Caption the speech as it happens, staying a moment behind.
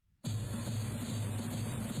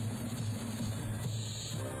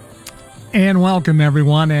And welcome,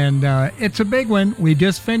 everyone. And it's a big one. We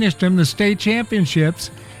just finished them, the state championships.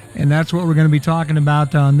 And that's what we're going to be talking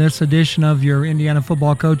about on this edition of your Indiana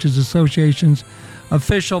Football Coaches Association's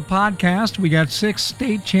official podcast. We got 6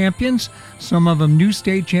 state champions, some of them new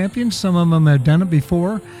state champions. Some of them have done it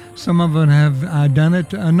before. Some of them have done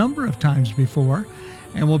it a number of times before.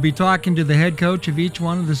 And we'll be talking to the head coach of each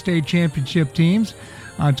one of the state championship teams,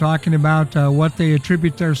 talking about what they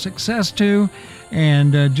attribute their success to,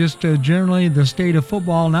 and just generally the state of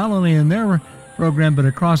football, not only in their program, but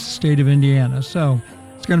across the state of Indiana. So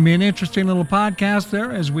it's going to be an interesting little podcast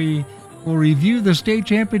there as we will review the state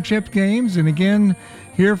championship games and again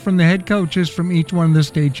hear from the head coaches from each one of the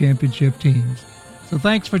state championship teams. So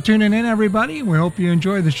thanks for tuning in, everybody. We hope you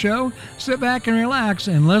enjoy the show. Sit back and relax,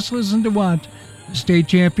 and let's listen to what the state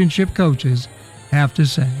championship coaches have to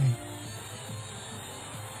say.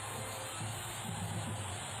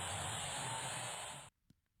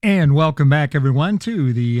 And welcome back, everyone,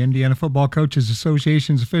 to the Indiana Football Coaches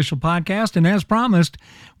Association's official podcast. And as promised,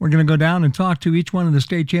 we're going to go down and talk to each one of the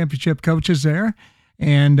state championship coaches there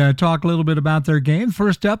and talk a little bit about their game.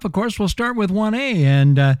 First up, of course, we'll start with 1A.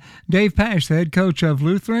 And Dave Pash, the head coach of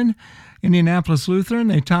Lutheran, Indianapolis Lutheran,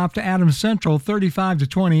 they topped Adams Central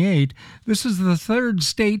 35-28. This is the 3rd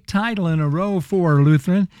state title in a row for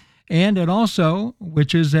Lutheran. And it also,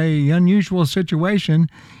 which is a unusual situation,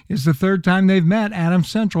 is the 3rd time they've met Adams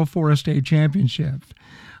Central for a state championship.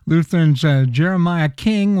 Lutheran's Jeremiah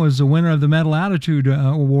King was the winner of the Medal Attitude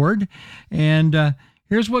Award. And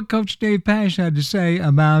here's what Coach Dave Pash had to say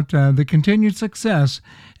about the continued success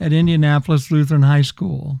at Indianapolis Lutheran High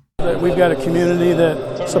School. We've got a community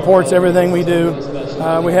that supports everything we do.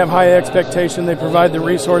 We have high expectation. They provide the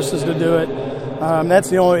resources to do it.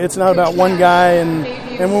 It's not about one guy. And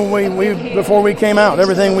when we before we came out,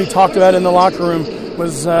 everything we talked about in the locker room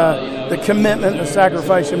was the commitment, the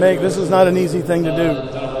sacrifice you make. This is not an easy thing to do.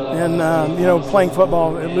 And, playing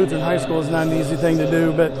football at Lutheran High School is not an easy thing to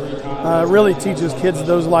do, but really teaches kids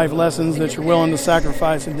those life lessons that you're willing to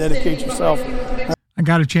sacrifice and dedicate yourself. I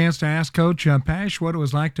got a chance to ask Coach Pash what it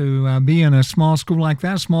was like to be in a small school like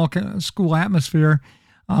that, small school atmosphere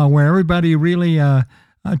where everybody really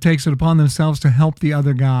takes it upon themselves to help the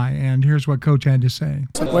other guy. And here's what Coach had to say.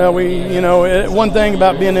 Well, one thing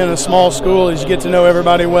about being in a small school is you get to know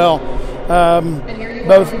everybody well,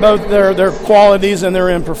 both their qualities and their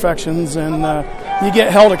imperfections, and you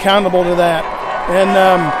get held accountable to that.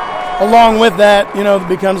 And along with that, it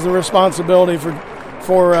becomes the responsibility for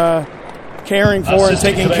caring for and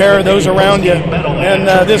taking care of those around you. And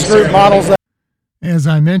this group models that. As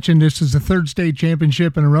I mentioned, this is the 3rd state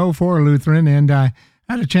championship in a row for Lutheran, and I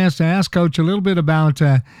had a chance to ask Coach a little bit about,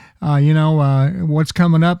 what's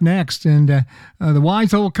coming up next. And the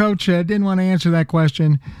wise old coach didn't want to answer that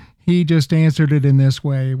question. He just answered it in this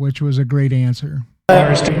way, which was a great answer.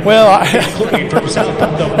 Well,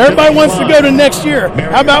 everybody wants to go to next year.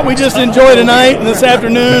 How about we just enjoy tonight and this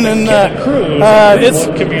afternoon? And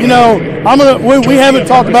we haven't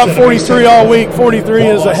talked about 43 all week. 43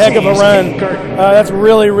 is a heck of a run. That's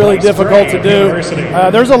really, really difficult to do.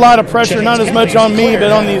 There's a lot of pressure, not as much on me,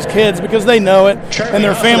 but on these kids because they know it, and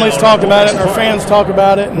their families talk about it, and their fans talk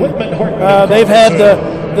about it. And they've had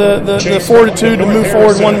the fortitude to move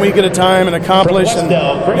forward one week at a time and accomplish, and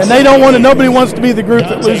they don't want to. Nobody wants to be the group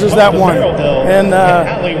that loses that one, and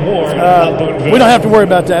we don't have to worry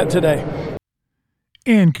about that today.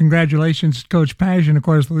 And congratulations to Coach Pash and, of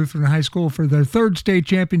course, Lutheran High School for their 3rd state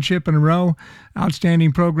championship in a row.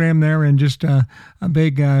 Outstanding program there, and just a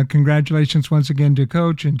big congratulations once again to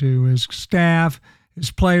Coach and to his staff,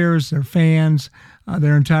 his players, their fans,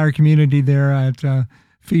 their entire community there at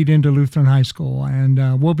Feed into Lutheran High School.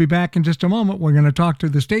 And we'll be back in just a moment. We're going to talk to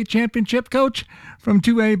the state championship coach from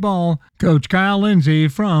 2A ball, Coach Kyle Lindsay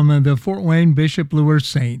from the Fort Wayne Bishop Lewis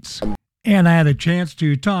Saints. And I had a chance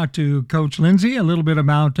to talk to Coach Lindsay a little bit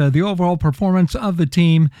about the overall performance of the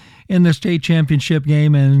team in the state championship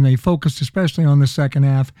game, and they focused especially on the second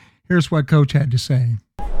half. Here's what Coach had to say.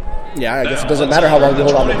 Yeah, I guess it doesn't matter how long you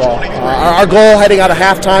hold on the ball. Our goal heading out of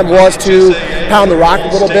halftime was to pound the rock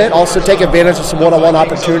a little bit, also take advantage of some one-on-one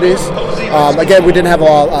opportunities. Again, we didn't have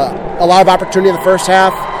a lot of opportunity in the first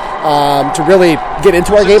half to really get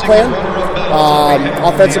into our game plan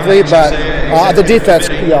offensively, but the defense,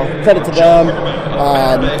 credit to them,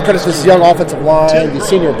 credit to this young offensive line, the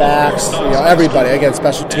senior backs, everybody, again,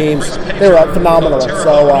 special teams, they were phenomenal.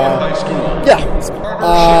 So,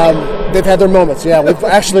 they've had their moments. Yeah,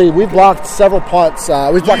 we've blocked several punts.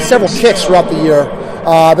 We've blocked several kicks throughout the year.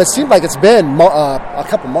 But it seemed like it's been a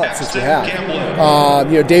couple months since we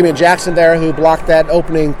have. Damian Jackson there, who blocked that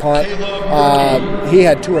opening punt. He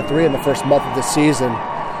had 2 or 3 in the first month of the season.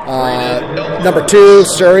 Number 2,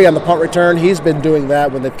 Surrey on the punt return. He's been doing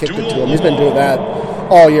that when they've kicked it to him. He's been doing that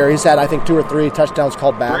all year. He's had, I think, 2 or 3 touchdowns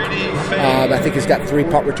called back. I think he's got 3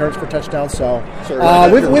 punt returns for touchdowns. So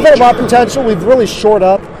we've had a lot of potential. We've really shored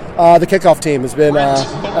up. The kickoff team has been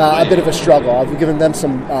a bit of a struggle. I've given them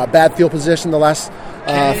some bad field position the last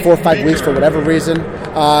 4 or 5 weeks for whatever reason.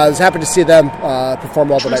 I was happy to see them perform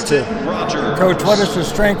well tonight too. Coach, what is the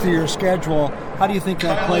strength of your schedule? How do you think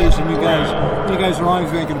that plays? And you guys are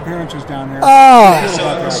always making appearances down there.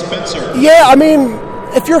 Yeah, I mean,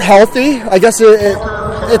 if you're healthy, I guess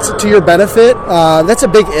it's to your benefit. That's a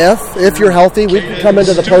big if. If you're healthy, we can come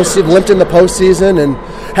into the postseason, limped in the postseason, and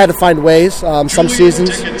had to find ways. Some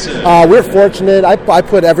seasons, we're fortunate. I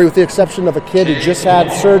put with the exception of a kid who just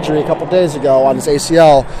had surgery a couple days ago on his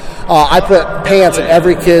ACL. I put pants in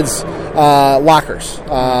every kid's lockers.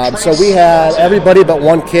 So we had everybody but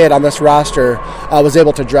one kid on this roster was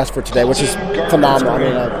able to dress for today, which is phenomenal. I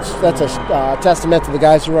mean, that's a testament to the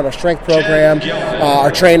guys who run our strength program,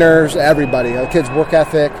 our trainers, everybody. The kids' work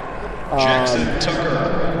ethic.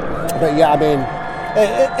 But yeah, I mean,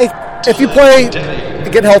 if you play,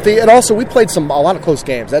 get healthy, and also we played a lot of close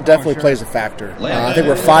games. That definitely plays a factor. I think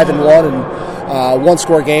we're 5-1 in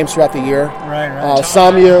one-score games throughout the year. Right.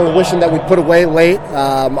 Some you're wishing that we put away late.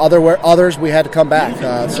 Others we had to come back.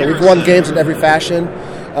 So we've won games in every fashion.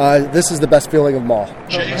 This is the best feeling of them all.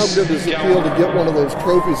 How good does it feel to get one of those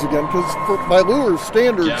trophies again? Because by Lures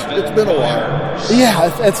standards, it's been a while. Yeah,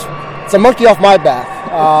 it's a monkey off my back.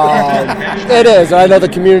 It is. I know the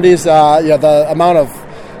community's the amount of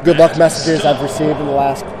good luck messages I've received in the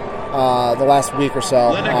last week or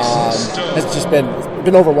so has just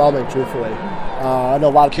been overwhelming, truthfully. I know a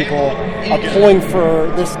lot of people are pulling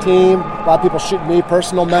for this team. A lot of people shoot me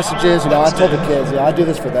personal messages. I told the kids, I do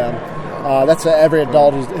this for them. That's every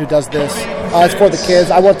adult who does this. It's for the kids.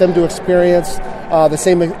 I want them to experience the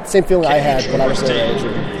same feeling I had when I was their age.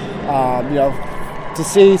 To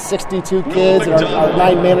see 62 kids and our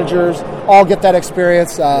 9 managers all get that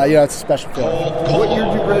experience, it's a special feeling. What year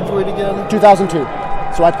did you graduate again? 2002.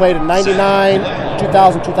 So I played in 99,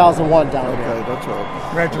 2000, 2001 down here. Okay, that's right.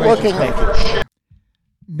 Congratulations. Thank you.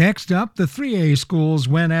 Next up, the 3A schools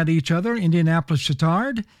went at each other. Indianapolis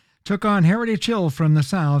CHATARD took on Heritage Hill from the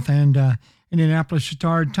south, and Indianapolis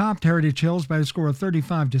CHATARD topped Heritage Hills by a score of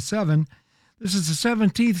 35-7. This is the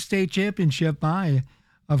 17th state championship by,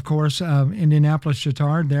 of course, Indianapolis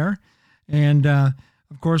CHATARD there. And, of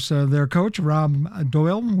course, their coach, Rob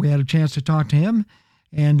Doyle, we had a chance to talk to him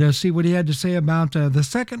and see what he had to say about the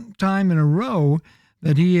second time in a row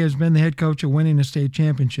that he has been the head coach of winning a state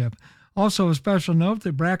championship. Also, a special note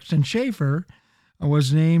that Braxton Schaefer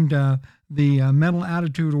was named the Mental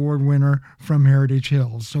Attitude Award winner from Heritage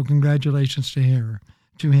Hills. So congratulations to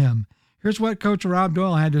him. Here's what Coach Rob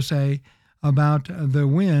Doyle had to say about the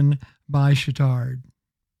win by CHATARD.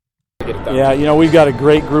 Yeah, we've got a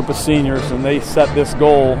great group of seniors, and they set this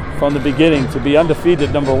goal from the beginning to be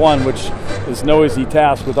undefeated, number 1, which is no easy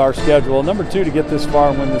task with our schedule. Number 2, to get this far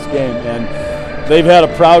and win this game. And they've had a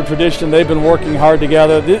proud tradition. They've been working hard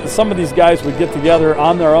together. Some of these guys would get together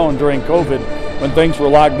on their own during COVID when things were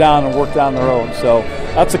locked down and worked on their own. So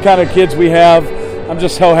that's the kind of kids we have. I'm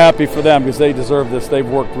just so happy for them because they deserve this. They've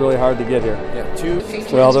worked really hard to get here.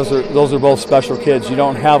 Well, those are both special kids. You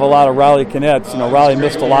don't have a lot of Riley cadets. Riley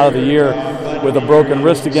missed a lot of the year with a broken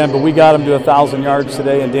wrist again, but we got him to 1,000 yards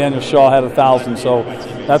today, and Daniel Shaw had 1,000. So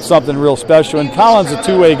that's something real special. And Colin's a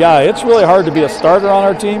two-way guy. It's really hard to be a starter on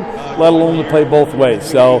our team, let alone to play both ways.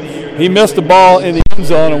 So he missed the ball in the end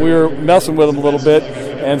zone, and we were messing with him a little bit.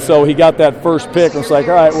 And so he got that first pick, and it's like,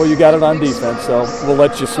 all right, well, you got it on defense, so we'll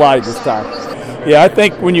let you slide this time. Yeah, I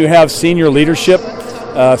think when you have senior leadership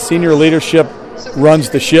runs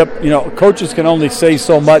the ship. Coaches can only say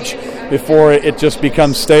so much before it just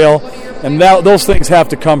becomes stale, and those things have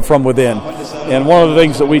to come from within. And one of the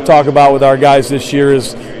things that we talk about with our guys this year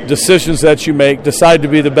is decisions that you make. Decide to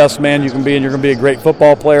be the best man you can be, and you're going to be a great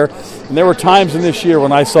football player. And there were times in this year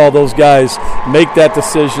when I saw those guys make that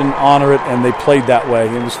decision, honor it, and they played that way.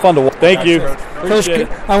 It was fun to watch. Thank you. Coach,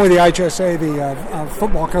 I'm with the IHSA, the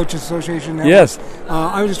Football Coaches Association Network. Yes.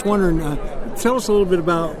 I was just wondering, tell us a little bit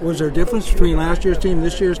about, was there a difference between last year's team,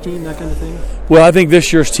 this year's team, that kind of thing? Well, I think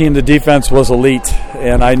this year's team, the defense was elite,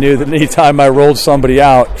 and I knew that anytime I rolled somebody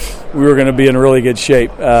out, we were going to be in really good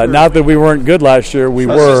shape. Not that we weren't good last year, we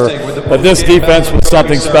were, but this defense was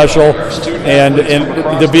something special, and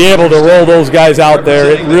to be able to roll those guys out there,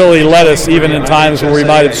 it really led us even in times where we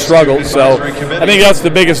might have struggled. So I think that's the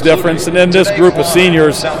biggest difference. And then this group of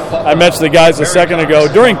seniors, I mentioned the guys a second ago.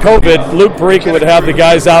 During COVID, Luke Perica would have the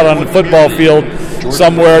guys out on the football field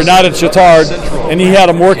somewhere, not at CHATARD, and he had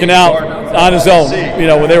them working out on his own,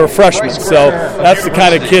 when they were freshmen. So that's the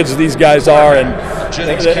kind of kids these guys are, and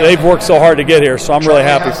they've worked so hard to get here, so I'm really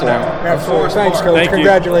happy for them. Absolutely. Thanks, Coach. Thank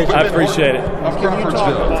Congratulations. You. I appreciate it.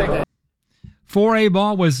 4A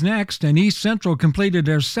ball was next, and East Central completed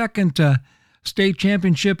their second state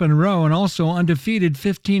championship in a row and also undefeated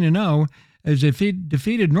 15-0 as they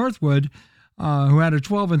defeated Northwood, who had a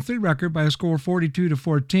 12-3 record by a score of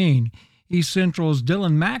 42-14. East Central's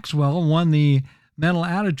Dylan Maxwell won the Mental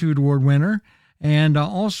Attitude Award winner, and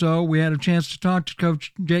also we had a chance to talk to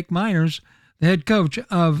Coach Jake Miners, the head coach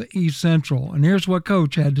of East Central. And here's what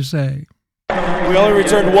Coach had to say. We only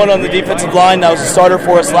returned one on the defensive line. That was a starter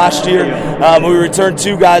for us last year. We returned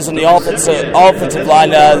two guys on the offensive line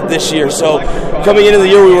this year. So coming into the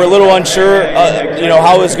year, we were a little unsure,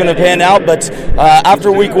 how it was going to pan out. But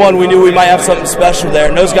after week one, we knew we might have something special there.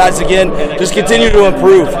 And those guys, again, just continue to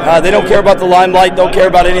improve. They don't care about the limelight, don't care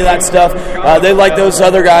about any of that stuff. They like those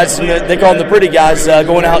other guys, and they call them the pretty guys,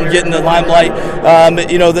 going out and getting the limelight.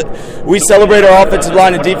 We celebrate our offensive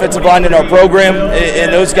line and defensive line in our program,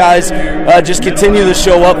 and those guys just continue to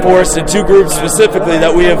show up for us in two groups specifically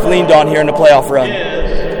that we have leaned on here in the playoff run.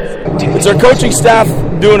 It's our coaching staff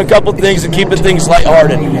doing a couple things and keeping things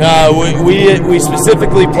lighthearted. We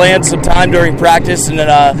specifically planned some time during practice and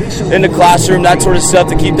in the classroom, that sort of stuff,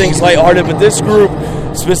 to keep things lighthearted. But this group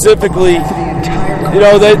specifically,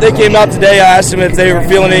 they came out today. I asked them if they were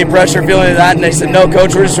feeling any pressure, feeling any of that, and they said, no,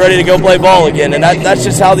 Coach, we're just ready to go play ball again. And that's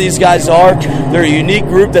just how these guys are. They're a unique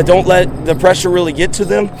group that don't let the pressure really get to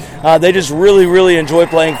them. They just really, really enjoy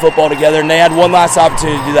playing football together, and they had one last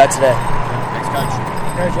opportunity to do that today. Thanks, Coach.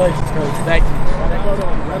 Congratulations, Coach. Thank you.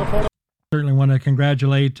 Certainly want to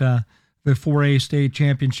congratulate the 4A state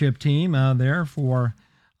championship team there for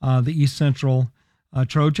the East Central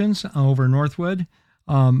Trojans over Northwood.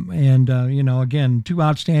 Again, two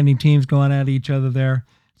outstanding teams going at each other there.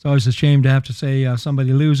 It's always a shame to have to say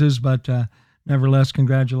somebody loses, but nevertheless,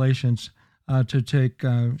 congratulations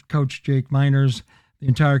to Coach Jake Miners, the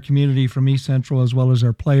entire community from East Central, as well as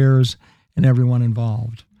our players and everyone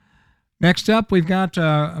involved. Next up, we've got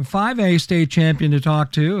a 5A state champion to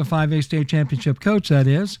talk to, a 5A state championship coach, that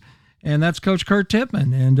is, and that's Coach Kurt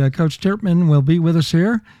Tippmann. And Coach Tippmann will be with us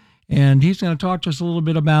here. And he's going to talk to us a little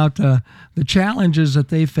bit about the challenges that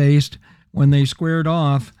they faced when they squared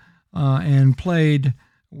off and played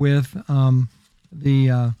with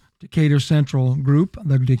the Decatur Central group,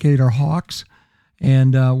 the Decatur Hawks.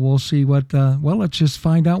 And we'll see let's just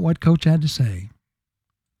find out what Coach had to say.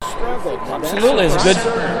 Absolutely.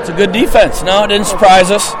 It's a good defense. No, it didn't surprise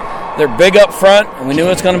us. They're big up front, and we knew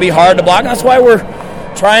it's going to be hard to block. And that's why we're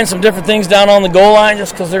trying some different things down on the goal line,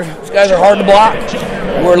 just because these guys are hard to block.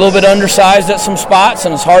 We're a little bit undersized at some spots,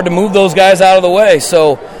 and it's hard to move those guys out of the way.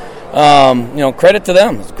 So, credit to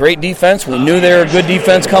them. It's great defense. We knew they were a good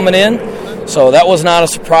defense coming in, so that was not a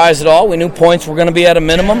surprise at all. We knew points were going to be at a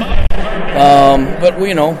minimum, but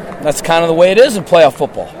that's kind of the way it is in playoff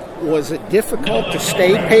football. Was it difficult to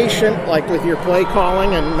stay patient, like with your play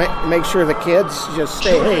calling, and make sure the kids just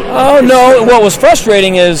stay? Oh, no. What was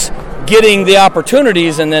frustrating is getting the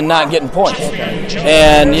opportunities and then not getting points.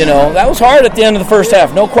 And, that was hard at the end of the first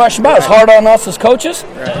half. No question about it. It was hard on us as coaches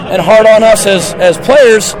and hard on us as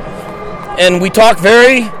players. And we talked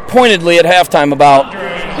very pointedly at halftime about,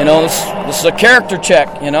 this is a character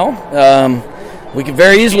check, We could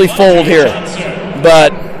very easily fold here.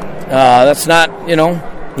 But that's not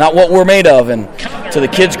what we're made of. And to the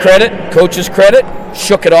kids' credit, coaches' credit,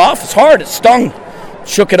 shook it off. It's hard. It stung.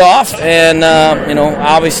 Shook it off, and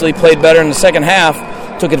obviously played better in the second half.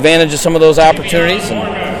 Took advantage of some of those opportunities,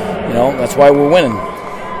 and that's why we're winning.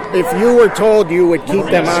 If you were told you would keep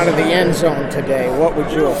them out of the end zone today, what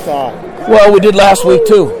would you have thought? Well, we did last week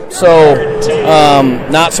too, so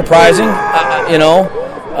not surprising.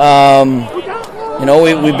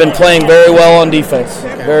 We've been playing very well on defense.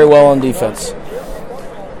 Very well on defense.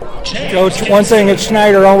 Coach, one thing that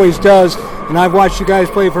SNIDER always does, and I've watched you guys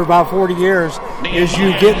play for about 40 years, is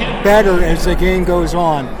you get better as the game goes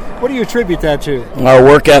on. What do you attribute that to? Our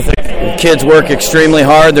work ethic. The kids work extremely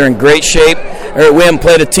hard. They're in great shape. We haven't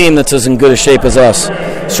played a team that's as in good a shape as us.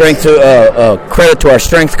 Credit to our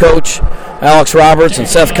strength coach, Alex Roberts and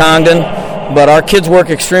Seth Congdon. But our kids work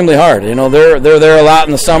extremely hard. They're there a lot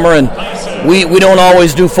in the summer, and we don't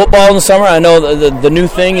always do football in the summer. I know the new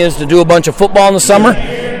thing is to do a bunch of football in the summer.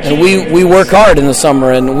 And we work hard in the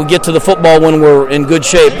summer, and we get to the football when we're in good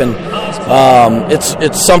shape. And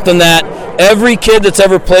it's something that every kid that's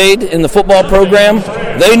ever played in the football program,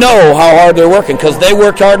 they know how hard they're working, because they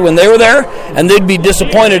worked hard when they were there, and they'd be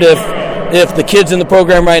disappointed if the kids in the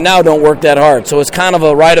program right now don't work that hard. So it's kind of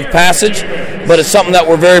a rite of passage, but it's something that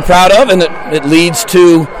we're very proud of, and it leads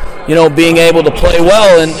to being able to play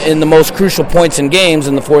well in the most crucial points in games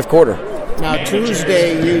in the fourth quarter. Now,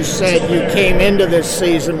 Tuesday, you said you came into this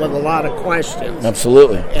season with a lot of questions.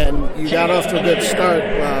 Absolutely. And you got off to a good start,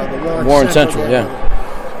 the Warren Central, yeah.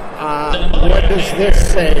 What does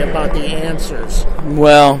this say about the answers?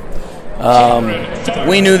 Well,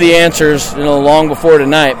 we knew the answers, long before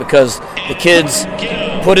tonight because the kids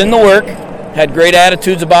put in the work, had great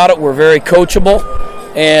attitudes about it, were very coachable,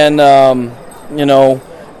 and,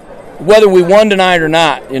 whether we won tonight or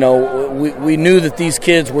not, we knew that these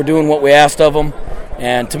kids were doing what we asked of them,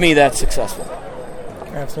 and to me, that's successful.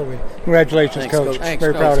 Absolutely. Congratulations, Thanks, Coach. Coach.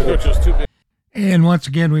 Very proud of you. And once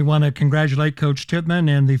again, we want to congratulate Coach Tippmann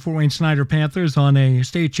and the Fort Wayne SNIDER Panthers on a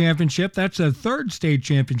state championship. That's a third state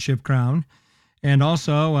championship crown. And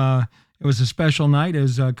also, it was a special night,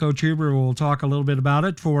 as Coach Huber will talk a little bit about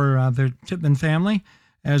it, for the Tippmann family,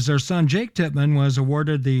 as their son Jake Tippmann was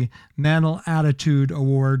awarded the Mantle Attitude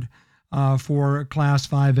Award for Class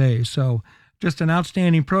 5A. So just an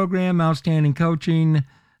outstanding program, outstanding coaching,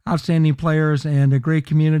 outstanding players, and a great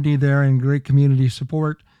community there and great community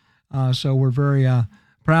support. So we're very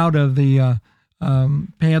proud of the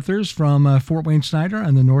Panthers from Fort Wayne SNIDER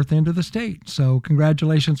on the north end of the state. So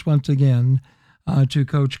congratulations once again to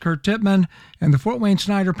Coach Kurt Tippmann and the Fort Wayne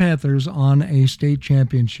SNIDER Panthers on a state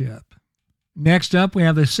championship. Next up, we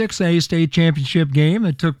have the 6A state championship game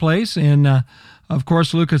that took place in, of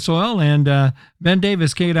course, Lucas Oil, and Ben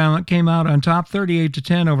Davis came out on top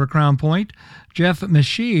 38-10 over Crown Point. Jeff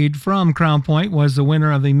Masheed from Crown Point was the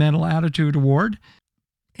winner of the Mental Attitude Award.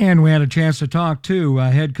 And we had a chance to talk to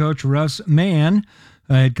head coach Russ Mann,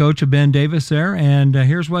 head coach of Ben Davis there, and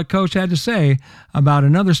here's what Coach had to say about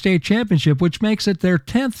another state championship, which makes it their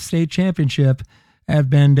 10th state championship at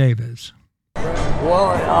Ben Davis.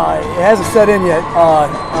 Well, it hasn't set in yet,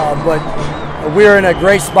 but we're in a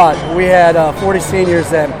great spot. We had 40 seniors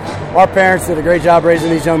that our parents did a great job raising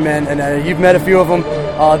these young men, and you've met a few of them.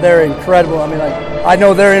 They're incredible. I mean, I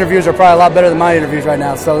know their interviews are probably a lot better than my interviews right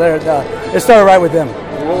now, so it started right with them.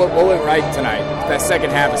 What went right tonight? That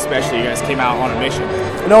second half especially, you guys came out on a mission.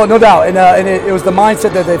 No doubt, and it was the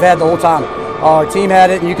mindset that they've had the whole time. Our team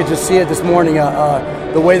had it, and you could just see it this morning.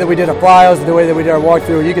 The way that we did our plyos, the way that we did our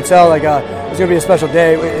walkthrough, you could tell it's going to be a special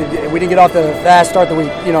day. We didn't get off the fast start that we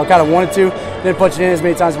kind of wanted to. Didn't punch it in as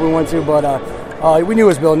many times as we wanted to, but we knew it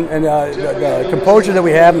was building. And the composure that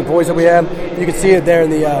we have and the poise that we have, you could see it there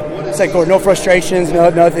in the second quarter. No frustrations,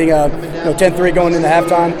 nothing. 10-3 going into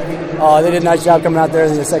halftime. They did a nice job coming out there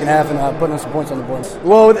in the second half and putting us some points on the board.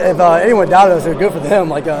 Well, if anyone doubted us, it was good for them.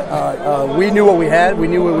 We knew what we had. We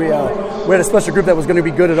knew we had a special group that was going to be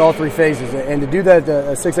good at all three phases. And to do that at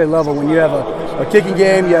a 6A level, when you have a kicking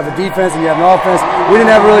game, you have a defense, and you have an offense, we didn't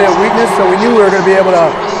have really a weakness, so we knew we were going to be able to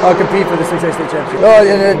compete for the 6A state championship.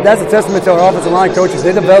 And that's a testament to our offensive line coaches.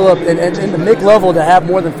 They developed, in the MIC level, to have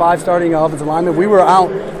more than 5 starting offensive linemen. We were out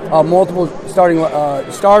multiple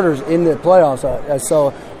starters in the playoffs.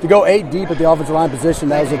 So to go 8 deep at the offensive line position,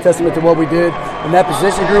 that was a testament to what we did in that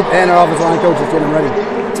position group and our offensive line coaches getting ready.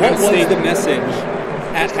 What was the message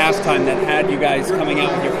at halftime that had you guys coming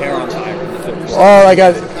out with your hair on fire?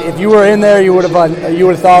 If you were in there, you would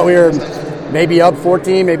have thought we were maybe up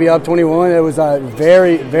 14, maybe up 21. It was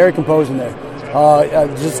very, very composed in there.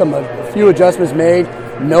 Just a few adjustments made,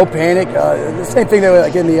 no panic. The same thing that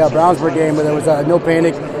like in the Brownsburg game where there was no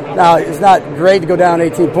panic. Now, it's not great to go down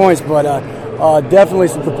 18 points, but definitely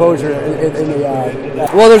some composure in the.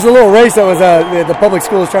 Well, there's a little race that was the public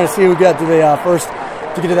schools trying to see who got to the first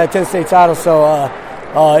to get to that 10th state title. So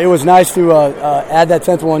it was nice to add that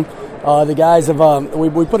 10th one. The guys have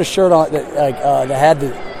we put a shirt on that had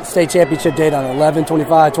the state championship date on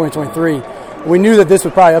 11/25/2023. We knew that this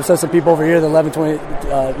would probably upset some people over here, the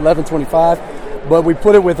 11/25. But we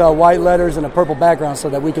put it with white letters and a purple background so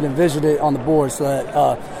that we can envision it on the board so that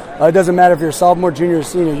it doesn't matter if you're a sophomore, junior, or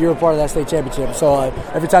senior, you're a part of that state championship. So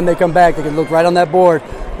every time they come back, they can look right on that board.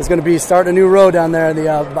 It's going to be starting a new row down there in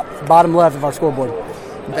the bottom left of our scoreboard.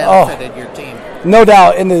 Benefited your team. No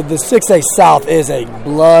doubt. And the 6A South is a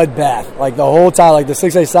bloodbath. Like the whole time, like the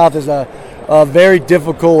 6A South is a very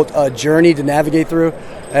difficult journey to navigate through.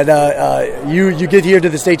 And you get here to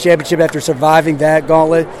the state championship after surviving that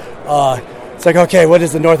gauntlet. It's like, okay, what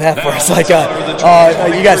is the north half for us? Like,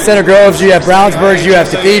 you got Center Groves, you have Brownsburg, you have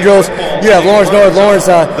Cathedrals, you have Lawrence North, Lawrence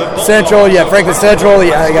Central, you have Franklin Central.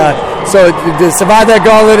 So to survive that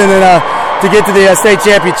gauntlet and then to get to the state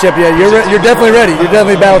championship, you're definitely ready. You're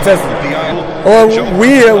definitely battle tested. Well,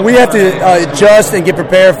 we have to adjust and get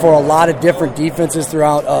prepared for a lot of different defenses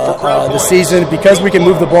throughout the season because we can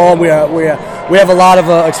move the ball. We we have a lot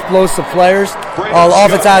of explosive players.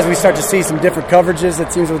 Oftentimes we start to see some different coverages that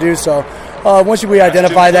teams will do. So once we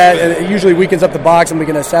identify that, it usually weakens up the box and we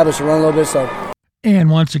can establish a run a little bit. So. And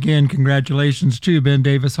once again, congratulations to Ben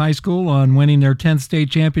Davis High School on winning their 10th state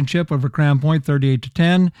championship over Crown Point,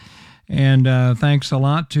 38-10. And thanks a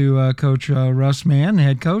lot to Coach Russ Mann,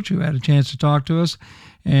 head coach, who had a chance to talk to us.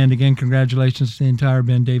 And again, congratulations to the entire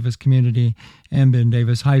Ben Davis community and Ben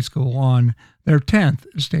Davis High School on their 10th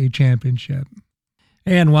state championship.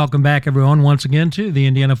 And welcome back, everyone, once again to the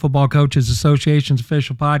Indiana Football Coaches Association's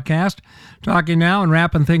official podcast. Talking now and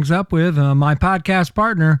wrapping things up with my podcast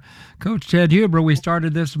partner, Coach Ted Huber. We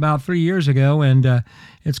started this about 3 years ago, and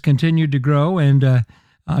it's continued to grow and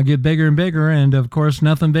get bigger and bigger. And, of course,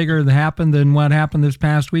 nothing bigger happened than what happened this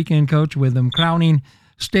past weekend, Coach, with them crowning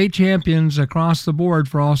state champions across the board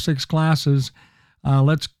for all 6 classes.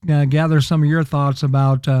 Let's gather some of your thoughts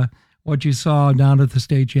about what you saw down at the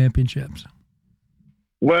state championships.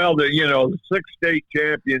 Well, the 6 state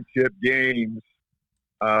championship games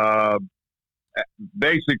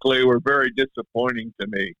basically were very disappointing to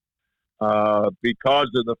me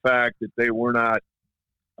because of the fact that they were not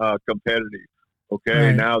competitive. Okay,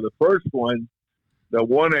 Right. Now the first one, the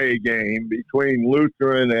 1A game between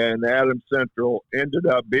Lutheran and Adams Central ended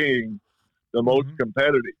up being the most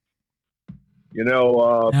competitive.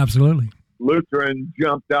 Absolutely. Lutheran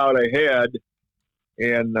jumped out ahead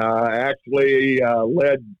and actually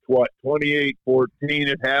led, 28-14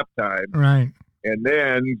 at halftime. Right. And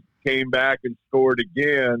then came back and scored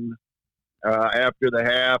again after the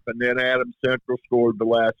half, and then Adams Central scored the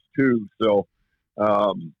last 2. So,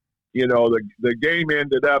 the game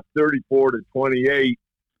ended up 34-28,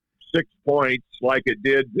 6 points, like it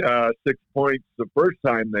did 6 points the first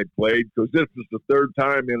time they played, because this was the third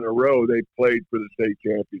time in a row they played for the state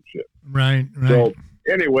championship. Right. So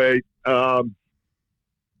anyway,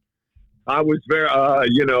 I was very,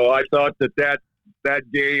 I thought that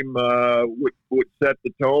game would set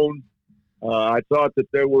the tone. I thought that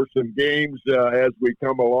there were some games as we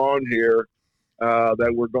come along here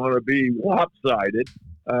that were going to be lopsided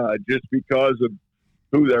just because of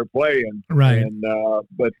who they're playing. Right. And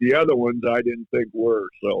but the other ones I didn't think were.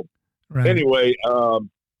 So Right. anyway,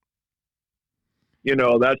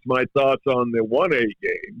 that's my thoughts on the 1A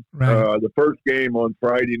game, Right. the first game on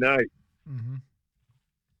Friday night. Mm-hmm.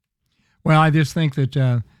 Well, I just think that,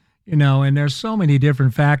 and there's so many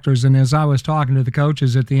different factors. And as I was talking to the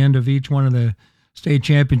coaches at the end of each one of the state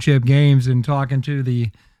championship games and talking to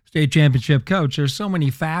the state championship coach, there's so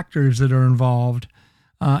many factors that are involved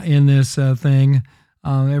in this thing.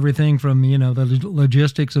 Everything from, the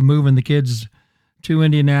logistics of moving the kids to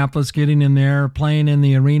Indianapolis, getting in there, playing in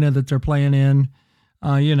the arena that they're playing in.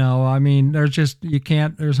 There's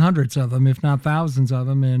hundreds of them, if not thousands of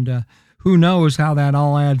them. And who knows how that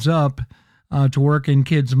all adds up to work in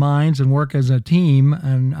kids' minds and work as a team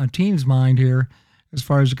and a team's mind here as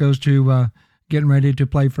far as it goes to getting ready to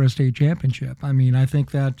play for a state championship. I mean, I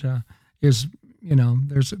think that is,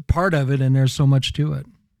 there's part of it and there's so much to it.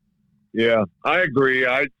 Yeah, I agree.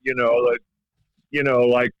 Like the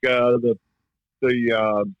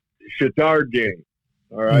CHATARD game.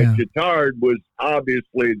 All right, Yeah. CHATARD was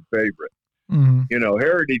obviously the favorite. Mm-hmm.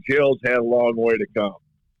 Heritage Hills had a long way to come,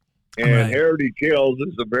 and Right. Heritage Hills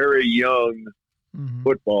is a very young Mm-hmm.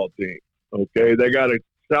 football team. Okay, they got a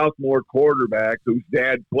sophomore quarterback whose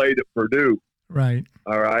dad played at Purdue. Right.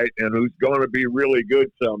 All right, and who's going to be really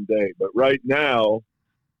good someday. But right now,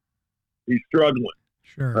 he's struggling.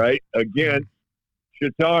 Sure. Right, against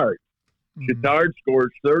CHATARD. CHATARD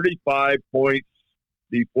scores 35 points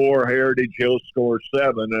before Heritage Hills scores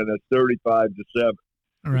 7, and it's 35-7.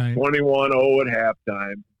 Right. 21-0 at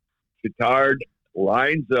halftime. CHATARD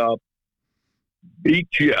lines up,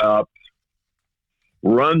 beats you up,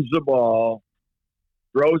 runs the ball,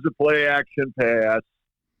 throws a play-action pass,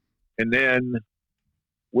 and then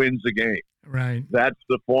wins the game. Right. That's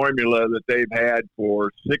the formula that they've had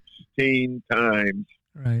for 16 times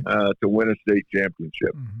Right. to win a state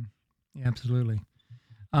championship. Yeah, absolutely.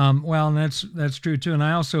 Well, and that's true too. And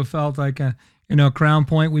I also felt like, Crown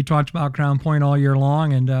Point. We talked about Crown Point all year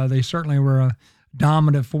long, and they certainly were a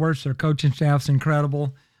dominant force. Their coaching staff's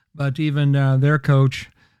incredible, but even their coach,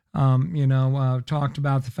 talked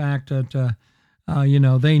about the fact that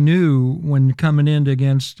they knew when coming in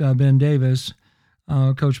against Ben Davis,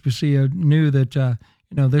 Coach Busia knew that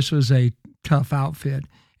this was a tough outfit.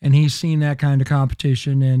 And he's seen that kind of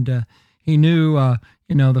competition, and he knew,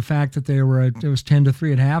 the fact that it was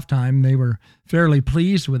 10-3 at halftime. They were fairly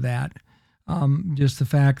pleased with that. Just the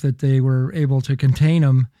fact that they were able to contain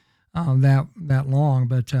them that long.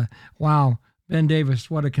 But wow, Ben Davis,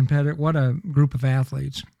 what a competitor, what a group of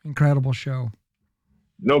athletes! Incredible show.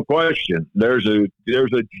 no question. There's a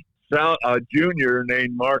junior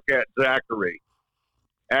named Marquette Zachary.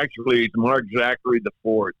 Actually, it's Mark Zachary the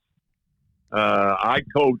fourth. I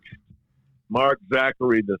coached Mark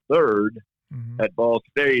Zachary the third at Ball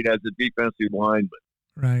State as a defensive lineman.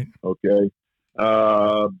 Right. Okay.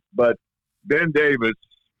 But Ben Davis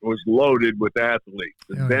was loaded with athletes.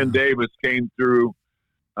 And Ben Davis came through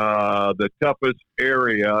the toughest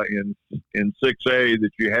area in 6A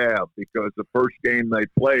that you have, because the first game they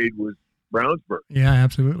played was Brownsburg. Yeah,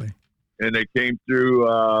 absolutely. And they came through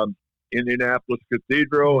Indianapolis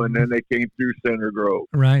Cathedral, and then they came through Center Grove.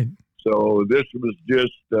 Right. So this was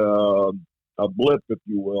just a blip, if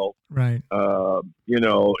you will. Right.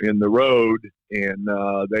 In the road, and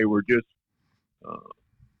they were just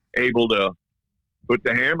able to put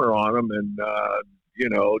the hammer on them and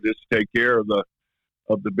just take care of the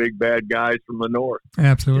big bad guys from the north.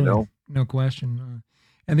 Absolutely. No question.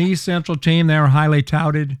 And the East Central team, they were highly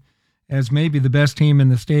touted as maybe the best team in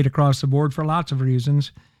the state across the board for lots of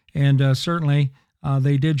reasons. And certainly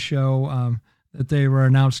they did show that they were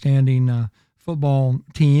an outstanding football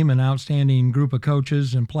team, an outstanding group of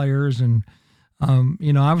coaches and players. And,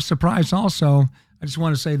 I was surprised also. I just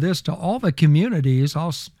want to say this to all the communities,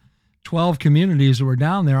 all 12 communities that were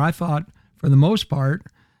down there. I thought for the most part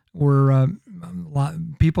were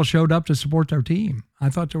people showed up to support their team. I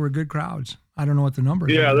thought there were good crowds. I don't know what the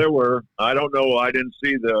numbers Yeah, are. there were. I don't know. I didn't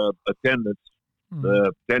see the attendance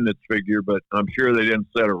figure, but I'm sure they didn't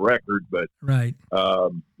set a record. But, right.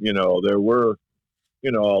 There were, a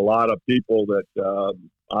lot of people that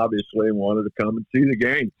obviously wanted to come and see the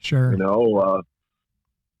game. Sure.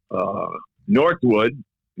 Northwood,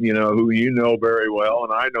 who you know very well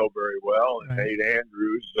and I know very well, and Right. Nate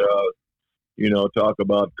Andrews, talk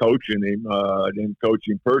about coaching him. I didn't coach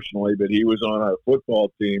him personally, but he was on our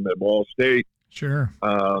football team at Ball State. Sure.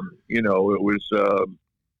 It was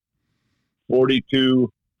 42-7.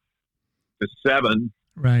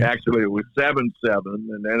 Right. Actually, it was 7-7,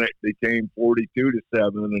 and then it became 42-7,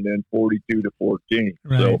 and then 42-14.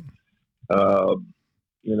 Right. So,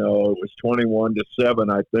 it was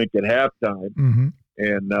 21-7, I think, at halftime. Mm-hmm.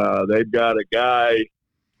 And they've got a guy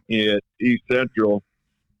at East Central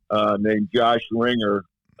named Josh Ringer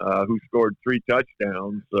who scored 3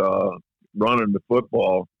 touchdowns running the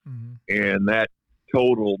football, and that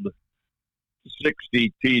totaled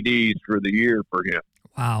 60 TDs for the year for him.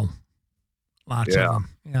 Wow. Lots of them.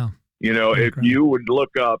 Yeah. If you would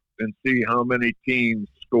look up and see how many teams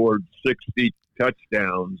scored 60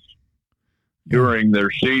 touchdowns during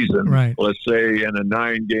their season, right. Let's say in a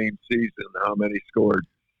 9-game season, how many scored,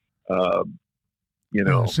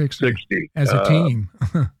 60 as a team.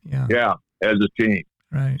 Yeah. Yeah, as a team.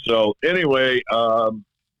 Right. So anyway,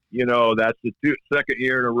 that's the second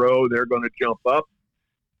year in a row they're going to jump up.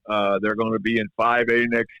 They're going to be in 5A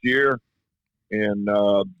next year. And,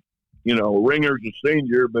 Ringer's a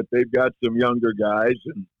senior, but they've got some younger guys.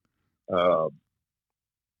 And,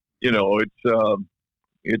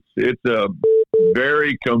 it's a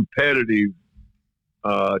very competitive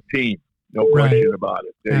team. No question about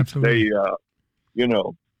it. Absolutely. They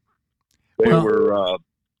were.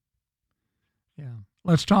 Yeah.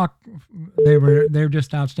 Let's talk. They're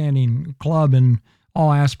just outstanding club in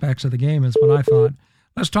all aspects of the game, is what I thought.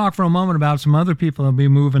 Let's talk for a moment about some other people that'll be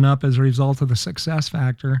moving up as a result of the success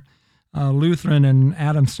factor. Lutheran and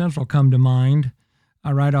Adams Central come to mind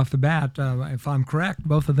right off the bat. If I'm correct,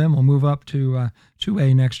 both of them will move up to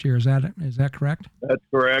 2A next year. Is that correct? That's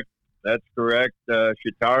correct.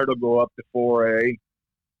 CHATARD will go up to 4A.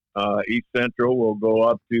 East Central will go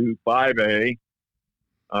up to 5A.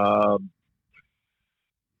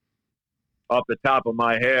 Off the top of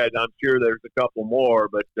my head, I'm sure there's a couple more,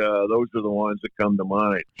 but those are the ones that come to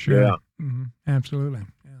mind. Sure. Yeah. Mm-hmm. Absolutely.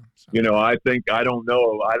 Yeah. So. I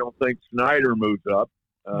don't think SNIDER moves up.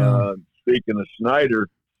 No. Speaking of SNIDER,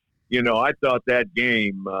 I thought that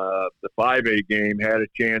game, the 5A game, had a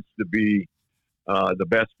chance to be the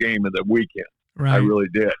best game of the weekend. Right. I really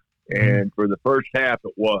did. And for the first half,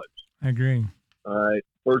 it was. I agree. All right.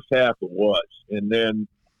 First half, it was. And then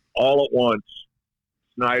all at once,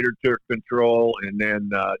 SNIDER took control, and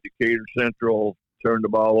then Decatur Central turned the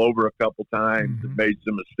ball over a couple times and made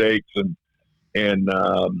some mistakes, and then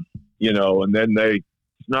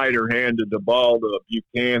SNIDER handed the ball to a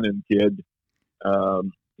Buchanan kid,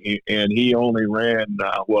 and he only ran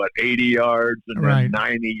 80 yards and then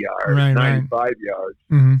 90 yards, 95 yards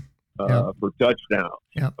for touchdown.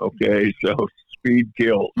 Yep. Okay, so speed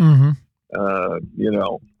kills.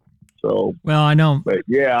 So well, I know, but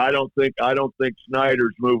yeah, I don't think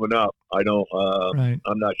SNIDER's moving up. I don't. Right.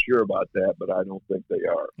 I'm not sure about that, but I don't think they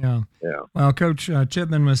are. Yeah. Yeah. Well, Coach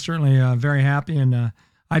Chipman was certainly very happy, and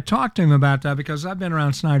I talked to him about that because I've been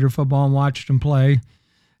around Snider football and watched him play,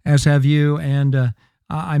 as have you. And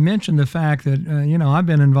I mentioned the fact that, I've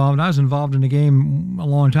been involved. I was involved in a game a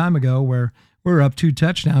long time ago where we were up 2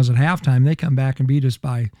 touchdowns at halftime. They come back and beat us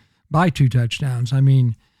by 2 touchdowns. I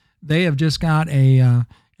mean, they have just got and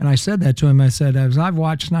I said that to him. I said, as I've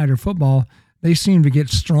watched Snider football, they seem to get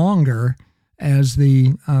stronger as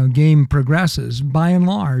the game progresses. By and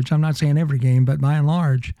large, I'm not saying every game, but by and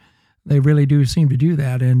large, they really do seem to do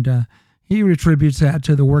that. And he attributes that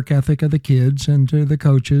to the work ethic of the kids and to the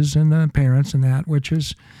coaches and the parents and that, which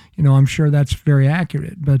is, I'm sure that's very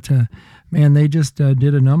accurate. But, man, they just did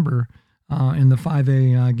a number in the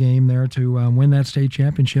 5A game there to win that state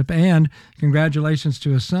championship. And congratulations to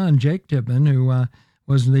his son, Jake Tippman, who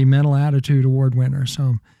was the Mental Attitude Award winner.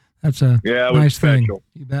 So that's a nice thing.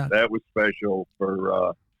 You bet. That was special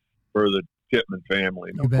for the Tippman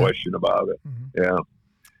family, no question about it. Mm-hmm. Yeah.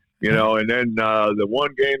 And then the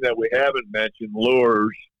one game that we haven't mentioned,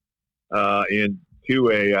 Lures, in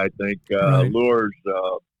 2A, I think. Right. Lures,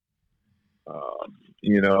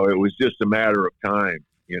 it was just a matter of time.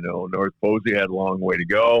 North Posey had a long way to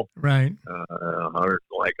go. Right.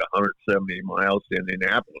 170 miles to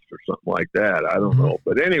Indianapolis or something like that. I don't know.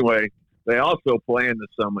 But anyway, they also play in the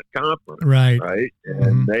Summit Conference. Right. Right.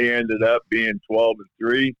 And they ended up being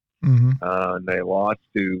 12-3. Mm-hmm. And they lost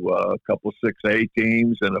to a couple 6A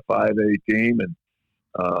teams and a 5A team. And,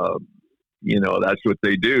 that's what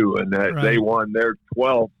they do. And that they won their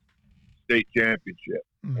 12th state championship.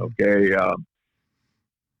 Mm-hmm. Okay.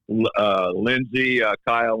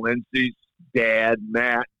 Kyle Lindsay's dad,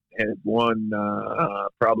 Matt, had won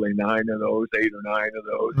probably 8 or 9 of those.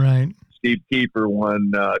 Right. Steve Kiefer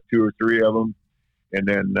won 2 or 3 of them. And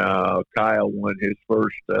then Kyle won his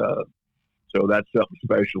first. So that's something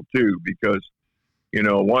special, too, because,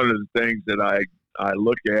 one of the things that I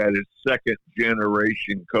look at is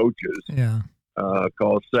second-generation coaches. Yeah.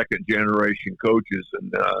 Called second-generation coaches.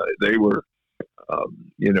 And they were,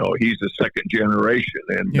 he's a second generation.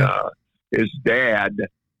 And his dad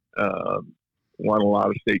won a lot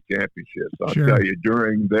of state championships. I'll tell you,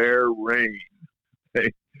 during their reign,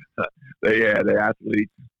 they had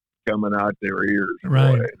athletes coming out their ears.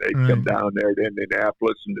 Right. Boy. They'd come down there to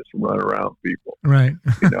Indianapolis and just run around people. Right.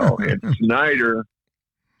 And Snider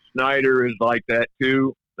is like that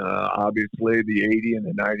too. Obviously, the 80 and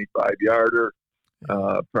the 95-yarder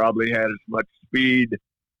probably had as much speed.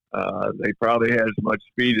 They probably had as much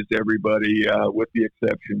speed as everybody, with the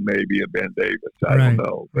exception maybe of Ben Davis. I don't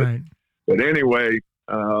know. But anyway,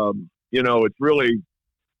 it's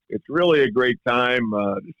really a great time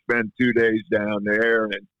to spend 2 days down there,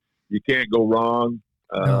 and you can't go wrong.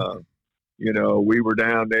 We were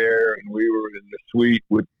down there and we were in the suite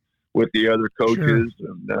with the other coaches,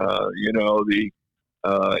 and the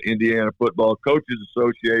Indiana Football Coaches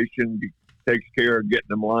Association takes care of getting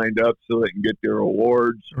them lined up so they can get their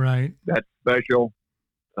awards. Right. That's special.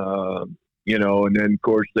 And then of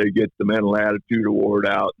course they get the Mental Attitude Award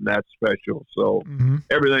out, and that's special. So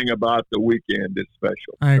everything about the weekend is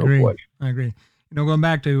special. I agree. I agree. Going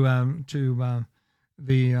back to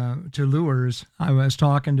Lures, I was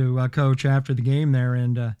talking to a coach after the game there,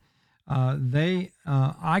 and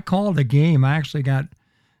I called a game. I actually got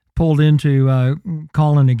pulled into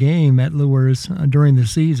calling a game at Lures during the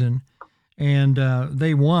season, and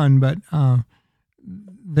they won, but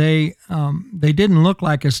they didn't look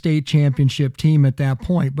like a state championship team at that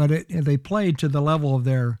point. But they played to the level of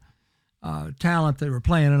their talent they were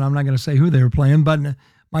playing, and I'm not going to say who they were playing. But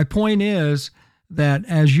my point is that,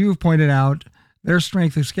 as you've pointed out, their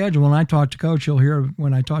strength of schedule, and I talked to Coach, you'll hear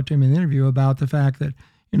when I talked to him in the interview about the fact that,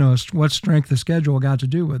 what strength of schedule got to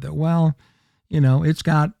do with it. Well, it's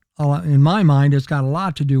got a lot, in my mind, it's got a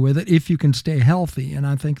lot to do with it if you can stay healthy. And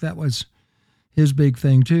I think that was his big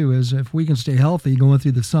thing too, is if we can stay healthy going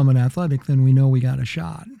through the Summit Athletic, then we know we got a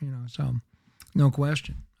shot, so no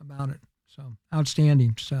question about it. So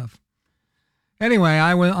outstanding stuff. Anyway,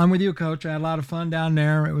 I'm with you, Coach. I had a lot of fun down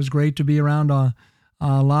there. It was great to be around a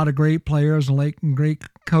lot of great players, great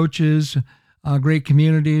coaches, great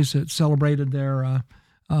communities that celebrated their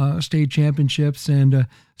state championships. And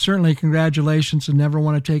certainly congratulations, and never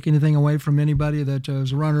want to take anything away from anybody that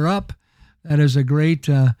was a runner-up. That is a great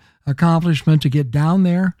accomplishment to get down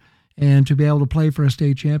there and to be able to play for a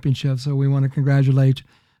state championship. So we want to congratulate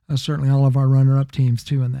certainly all of our runner-up teams,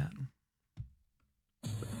 too, in that.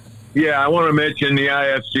 Yeah, I want to mention the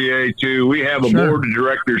IFCA, too. We have a board of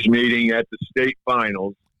directors meeting at the state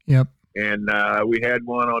finals. Yep. And we had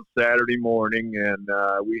one on Saturday morning, and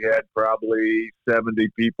we had probably 70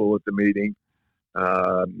 people at the meeting.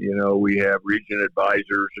 We have region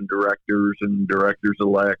advisors and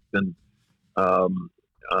directors-elect, and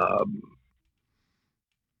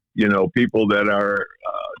people that are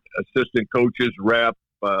assistant coaches, rep,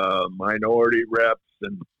 minority reps,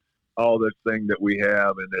 and all this thing that we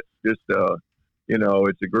have. And it's just,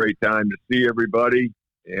 it's a great time to see everybody.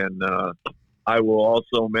 And I will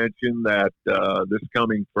also mention that this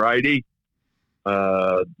coming Friday,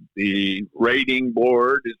 the rating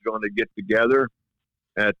board is going to get together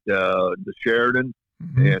at the Sheridan,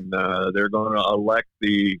 and they're going to elect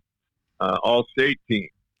the all-state team,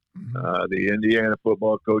 the Indiana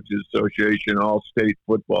Football Coaches Association all-state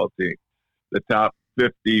football team, the top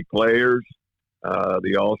 50 players,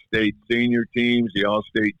 the all-state senior teams, the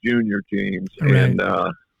all-state junior teams, and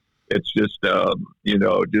it's just the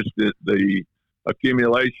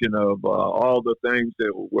accumulation of all the things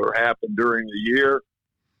that were happened during the year,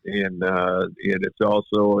 and it's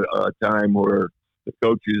also a time where the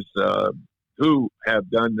coaches who have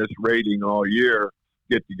done this rating all year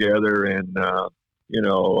get together and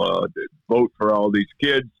vote for all these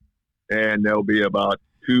kids, and there'll be about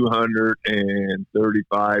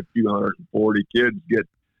 235, 240 kids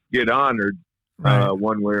get honored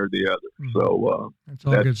one way or the other. So that's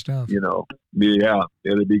all good stuff. It'll be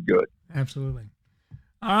good. Absolutely.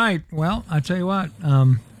 All right. Well, I tell you what,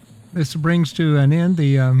 this brings to an end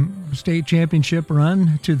the state championship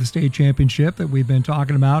run to the state championship that we've been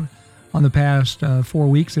talking about on the past 4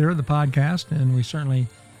 weeks there, the podcast. And we certainly,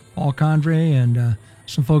 Paul Condre and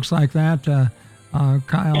some folks like that, Kyle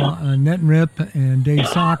Nettenrip and Dave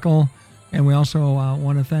Sockel. And we also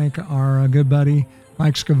want to thank our good buddy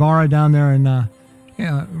Mike Scavara down there in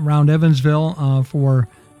around Evansville for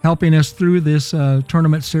helping us through this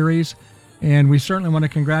tournament series. And we certainly want to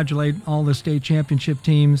congratulate all the state championship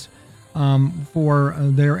teams for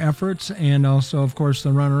their efforts, and also, of course,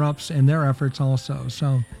 the runner-ups and their efforts also.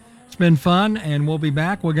 So it's been fun, and we'll be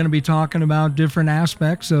back. We're going to be talking about different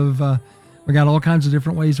aspects of, we got all kinds of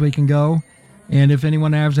different ways we can go. And if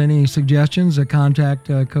anyone has any suggestions, contact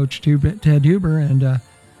Coach Ted Huber, and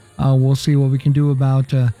we'll see what we can do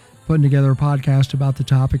about putting together a podcast about the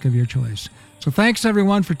topic of your choice. So thanks,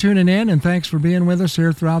 everyone, for tuning in, and thanks for being with us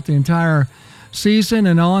here throughout the entire season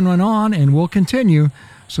and on, and we'll continue.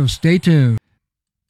 So stay tuned.